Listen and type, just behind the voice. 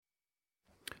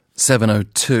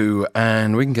7:02,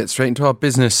 and we can get straight into our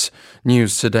business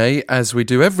news today, as we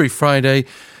do every Friday,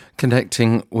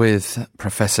 connecting with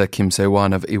Professor Kim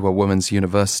Sei-Wan of Ewha Womans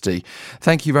University.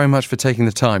 Thank you very much for taking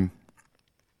the time.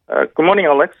 Good morning,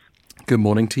 Alex. Good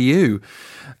morning to you.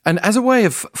 And as a way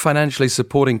of financially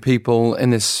supporting people in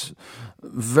this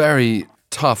very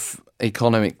tough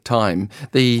economic time,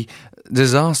 the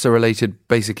disaster-related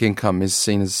basic income is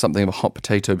seen as something of a hot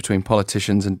potato between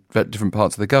politicians and different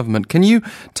parts of the government. Can you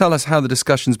tell us how the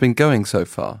discussion's been going so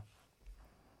far?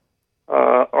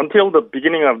 Until the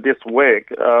beginning of this week,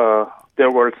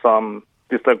 there were some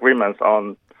disagreements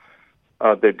on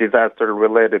the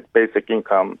disaster-related basic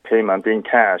income payment in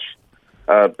cash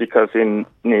because it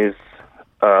needs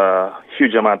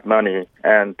huge amount of money,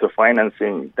 and to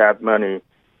financing that money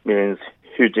means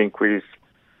huge increase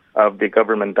of the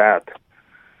government debt.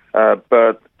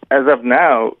 But as of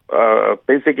now,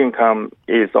 basic income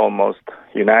is almost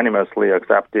unanimously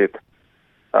accepted,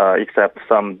 except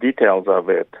some details of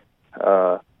it.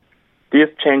 This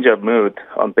change of mood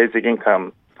on basic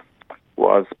income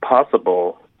was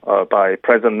possible by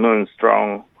President Moon's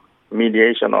strong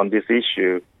mediation on this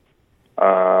issue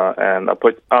and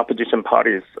opposition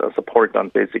parties' support on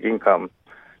basic income,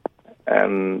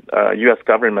 and U.S.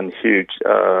 government huge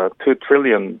 $2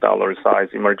 trillion size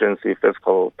emergency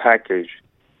fiscal package.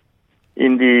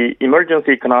 In the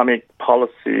emergency economic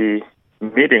policy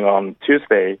meeting on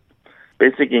Tuesday,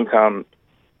 basic income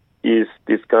is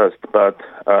discussed but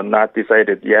not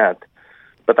decided yet.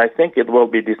 But I think it will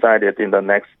be decided in the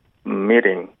next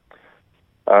meeting.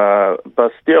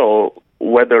 But still,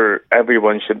 whether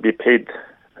everyone should be paid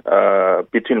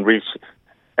between rich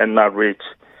and not rich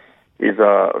is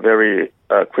a very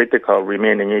critical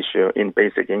remaining issue in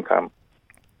basic income.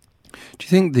 Do you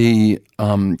think the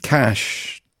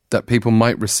cash that people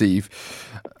might receive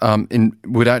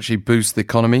would actually boost the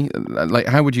economy? Like,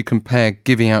 how would you compare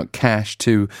giving out cash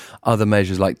to other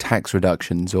measures like tax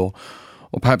reductions, or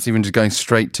perhaps even just going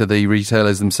straight to the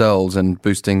retailers themselves and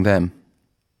boosting them?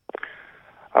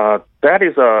 That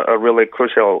is a really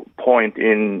crucial point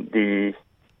in the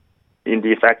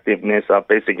effectiveness of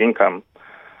basic income.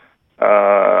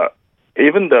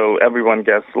 Even though everyone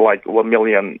gets like 1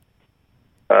 million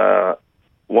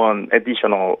one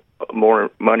additional more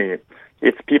money,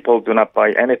 if people do not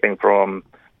buy anything from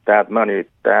that money,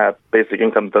 that basic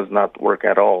income does not work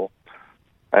at all.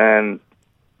 And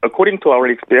according to our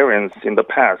experience in the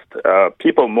past,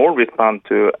 people more respond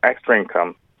to extra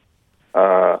income.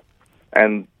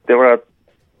 And there are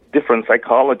different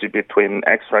psychology between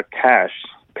extra cash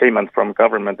payment from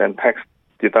government and tax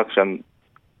deduction,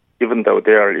 even though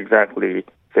they are exactly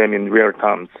same in real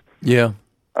terms. Yeah.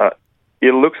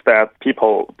 It looks that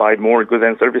people buy more goods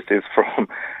and services from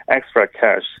extra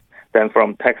cash than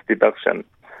from tax deduction.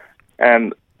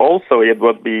 And also, it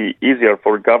would be easier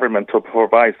for government to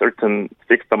provide certain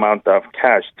fixed amount of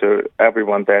cash to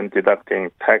everyone than deducting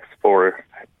tax for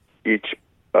each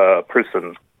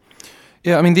person.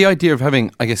 Yeah, I mean, the idea of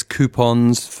having, I guess,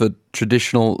 coupons for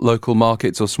traditional local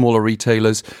markets or smaller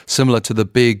retailers, similar to the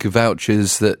big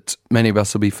vouchers that many of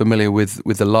us will be familiar with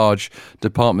the large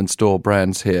department store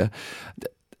brands here.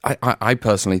 I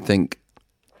personally think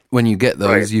when you get those,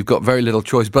 right, you've got very little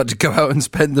choice but to go out and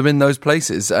spend them in those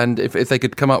places. And if they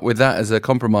could come up with that as a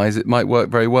compromise, it might work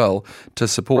very well to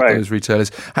support those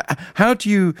retailers. How do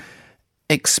you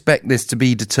expect this to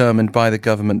be determined by the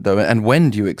government, though, and when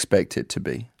do you expect it to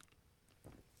be?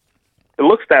 It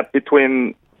looks that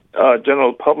between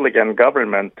general public and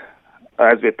government,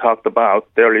 as we talked about,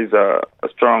 there is a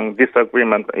strong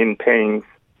disagreement in paying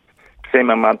same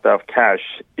amount of cash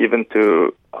even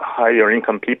to higher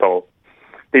income people.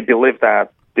 They believe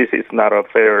that this is not a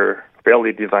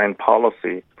fairly designed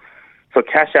policy. So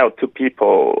cash out to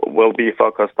people will be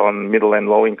focused on middle and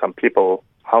low income people,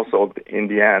 household in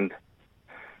the end.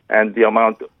 And the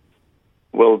amount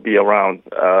will be around,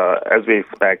 as we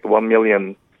expect, $1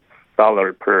 million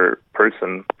per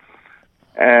person.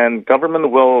 And government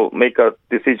will make a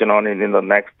decision on it in the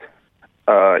next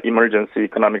emergency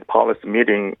economic policy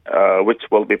meeting, which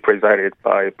will be presided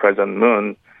by President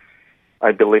Moon,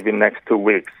 I believe, in next 2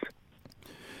 weeks.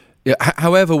 Yeah.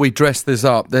 However we dress this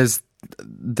up, there's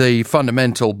the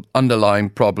fundamental underlying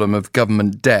problem of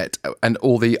government debt and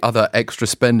all the other extra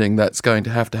spending that's going to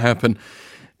happen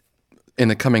in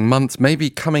the coming months, maybe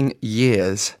coming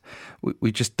years.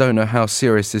 We just don't know how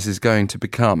serious this is going to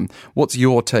become. What's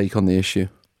your take on the issue?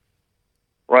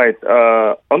 Right.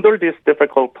 Under these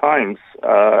difficult times,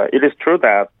 it is true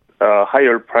that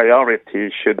higher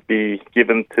priority should be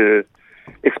given to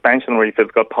expansionary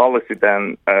fiscal policy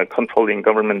than controlling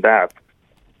government debt.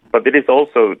 But it is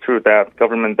also true that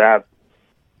government debt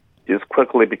is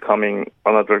quickly becoming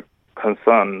another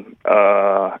concern.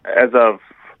 As of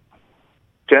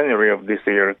January of this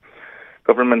year,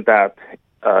 government debt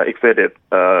exceeded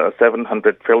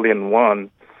 700 trillion won,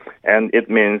 and it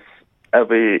means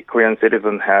every Korean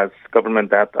citizen has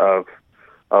government debt of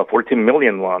 14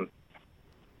 million won.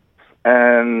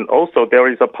 And also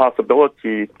there is a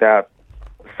possibility that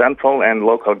central and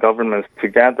local governments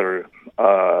together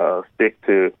stick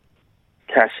to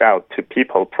cash out to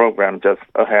people program just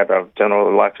ahead of general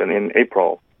election in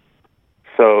April.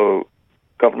 So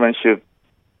government should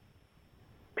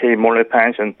pay more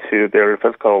attention to their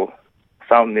fiscal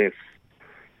soundness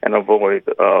and avoid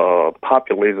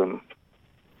populism.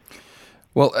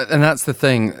 Well, and that's the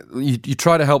thing. You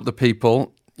try to help the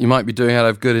people. You might be doing it out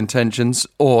of good intentions,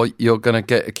 or you're going to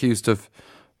get accused of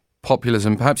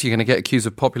populism. Perhaps you're going to get accused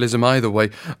of populism either way.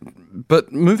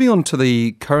 But moving on to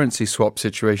the currency swap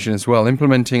situation as well,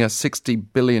 implementing a $60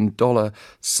 billion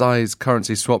size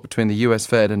currency swap between the US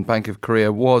Fed and Bank of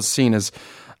Korea was seen as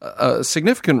a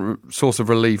significant source of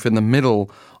relief in the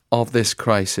middle of this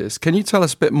crisis. Can you tell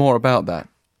us a bit more about that?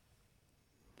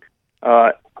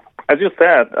 As you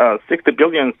said, $60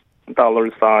 billion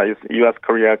size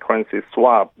U.S.-Korea currency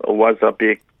swap was a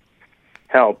big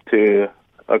help to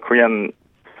a Korean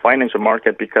financial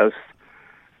market because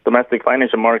domestic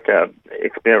financial market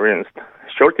experienced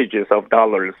shortages of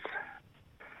dollars,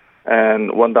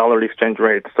 and $1 exchange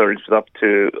rate surged up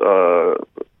to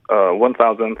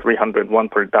 1,301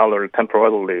 per dollar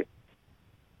temporarily.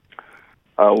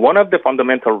 One of the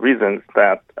fundamental reasons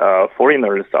that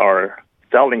foreigners are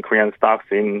selling Korean stocks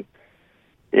in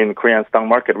Korean stock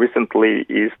market recently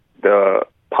is the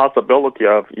possibility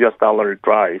of U.S. dollar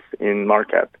rise in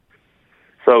market.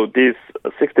 So this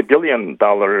 $60 billion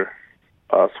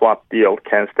swap deal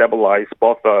can stabilize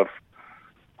both of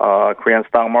Korean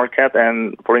stock market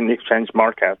and foreign exchange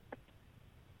market.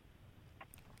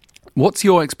 What's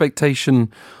your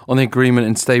expectation on the agreement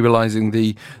in stabilizing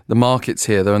the markets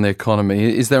here, though, and the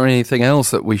economy? Is there anything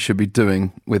else that we should be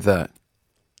doing with that?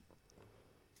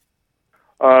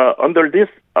 Under this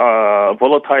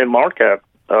volatile market,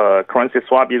 currency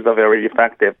swap is a very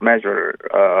effective measure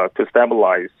to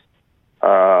stabilize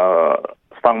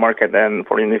stock market and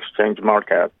foreign exchange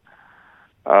market.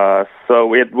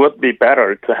 So it would be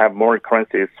better to have more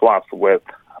currency swaps with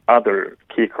other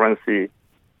key currency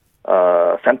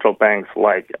central banks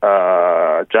like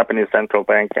Japanese central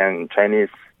bank and Chinese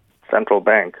central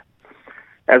bank.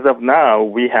 As of now,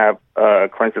 we have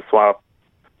currency swap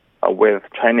with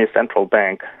Chinese central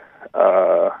bank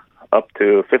up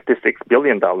to $56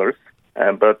 billion,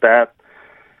 but that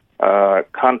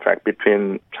contract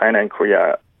between China and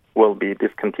Korea will be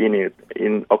discontinued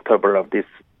in October of this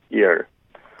year.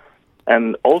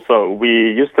 And also,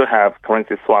 we used to have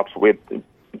currency swaps with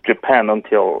Japan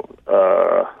until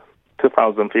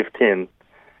 2015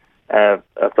 at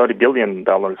a $30 billion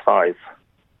size,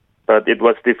 but it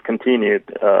was discontinued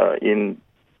in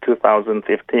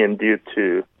 2015 due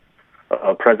to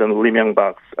President Lee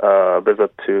Myung-bak's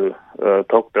visit to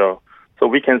Tokyo. So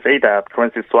we can say that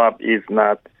currency swap is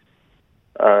not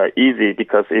easy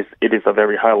because it is a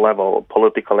very high-level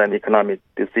political and economic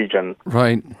decision.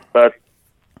 Right. But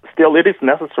still, it is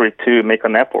necessary to make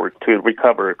an effort to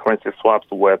recover currency swaps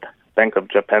with Bank of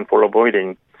Japan for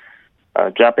avoiding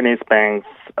Japanese banks'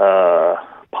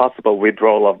 possible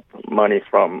withdrawal of money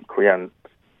from Korean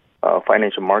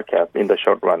financial market in the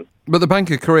short run. But the Bank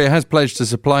of Korea has pledged to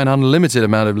supply an unlimited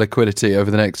amount of liquidity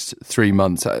over the next 3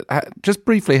 months. Just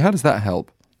briefly, how does that help?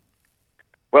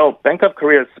 Well, Bank of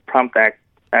Korea's prompt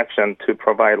action to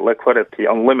provide liquidity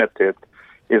unlimited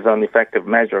is an effective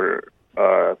measure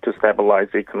to stabilize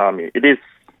the economy.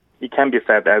 It can be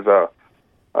said as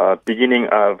a beginning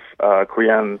of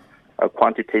Korean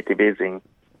quantitative easing.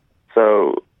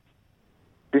 So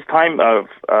this time of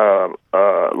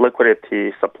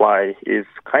liquidity supply is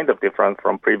kind of different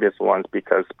from previous ones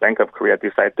because Bank of Korea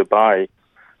decided to buy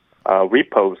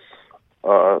repos,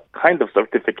 kind of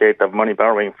certificate of money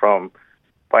borrowing from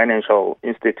financial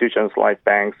institutions like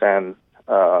banks and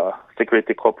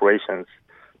security corporations.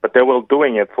 But they will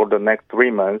doing it for the next 3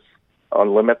 months,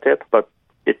 unlimited. But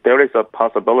if there is a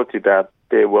possibility that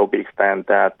they will be extend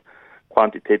that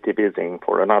quantitative easing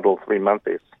for another 3 months.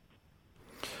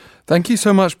 Thank you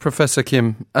so much, Professor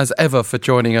Kim, as ever, for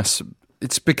joining us.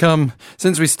 It's become,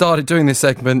 since we started doing this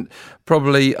segment,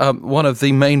 probably one of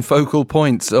the main focal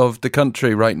points of the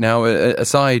country right now,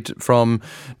 aside from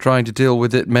trying to deal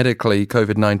with it medically,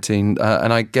 COVID-19.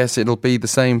 And I guess it'll be the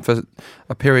same for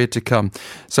a period to come.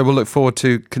 So we'll look forward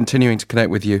to continuing to connect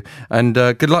with you. And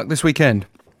good luck this weekend.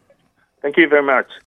 Thank you very much.